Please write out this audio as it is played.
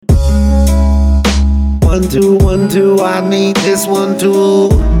1, 2, I need this one too.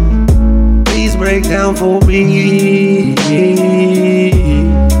 Please break down for me.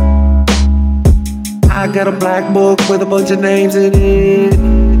 I got a black book with a bunch of names in it,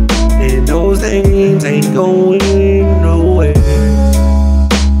 and those names ain't going nowhere.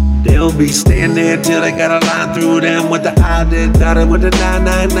 They'll be staying there till they got a line through them with the I did dotted with the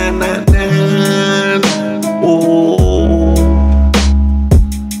 99999. Oh,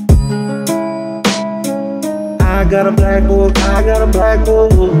 I got a black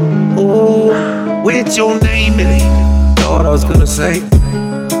book, oh, with your name in it. Know what I was gonna say?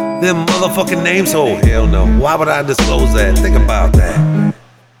 Them motherfucking names, oh hell no. Why would I disclose that? Think about that.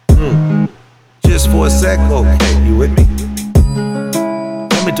 Just for a sec, okay, you with me?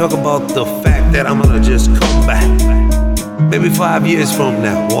 Let me talk about the fact that I'm gonna just come back. Maybe 5 years from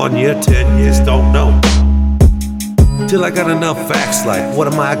now, 1 year, 10 years, don't know. Till I got enough facts like, what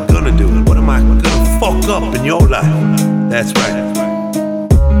am I gonna do? What am I gonna fuck up in your life? That's right.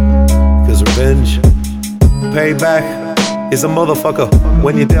 Cause revenge, payback is a motherfucker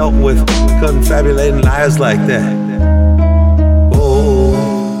when you dealt with confabulating liars like that. Oh,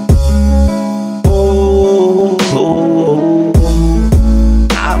 oh, oh,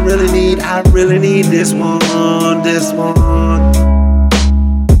 I really need this one.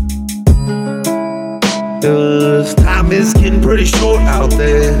 Cause time is getting pretty short out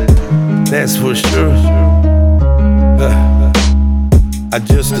there, that's for sure. I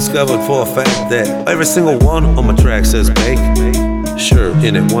just discovered for a fact that every single one on my track says bake. Sure,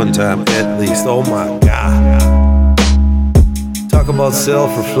 in it one time at least. Oh my God. Talk about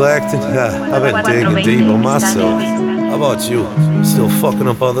self-reflecting. I've been digging deep on myself. How about you? Still fucking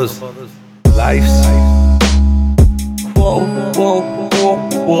up others' lives? Whoa, whoa, whoa,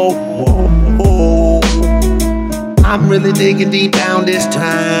 whoa, whoa, whoa. I'm really digging deep down this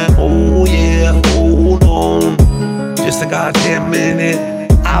time. Oh yeah, hold on. Just a goddamn minute.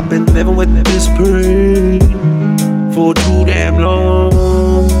 I've been living with this pain for too damn long.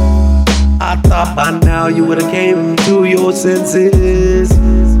 I thought by now you would've came to your senses,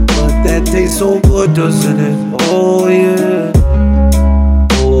 but that tastes so good, doesn't it? Oh yeah.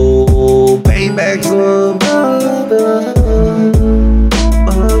 Oh, payback's a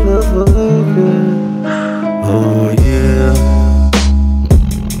motherfucker. Oh yeah.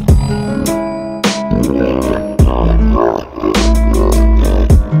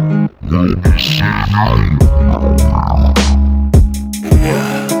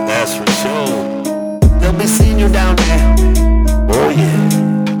 Yeah, that's for sure. They'll be seeing you down there. Oh yeah.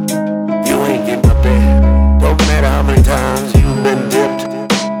 You ain't getting up there. Don't matter how many times you've been dipped.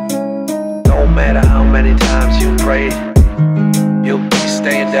 Don't matter how many times you prayed. You'll be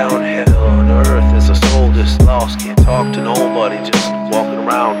staying down here on earth as a soul just lost. Can't talk to nobody, just walking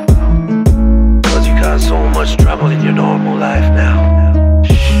around. Cause you got so much trouble in your normal life now.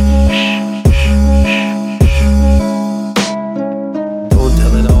 Don't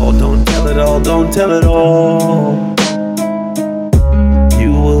tell it all, don't tell it all, don't tell it all.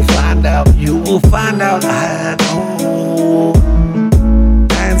 You will find out, I know.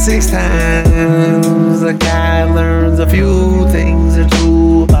 9, 6 times a guy learns a few things are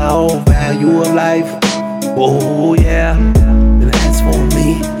true about value of life. Oh yeah, and that's for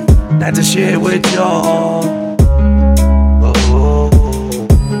me, not to share with y'all. Oh,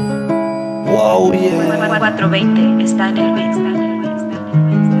 whoa yeah. 420 está en el beat.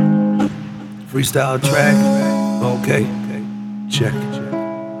 Freestyle track, okay, check.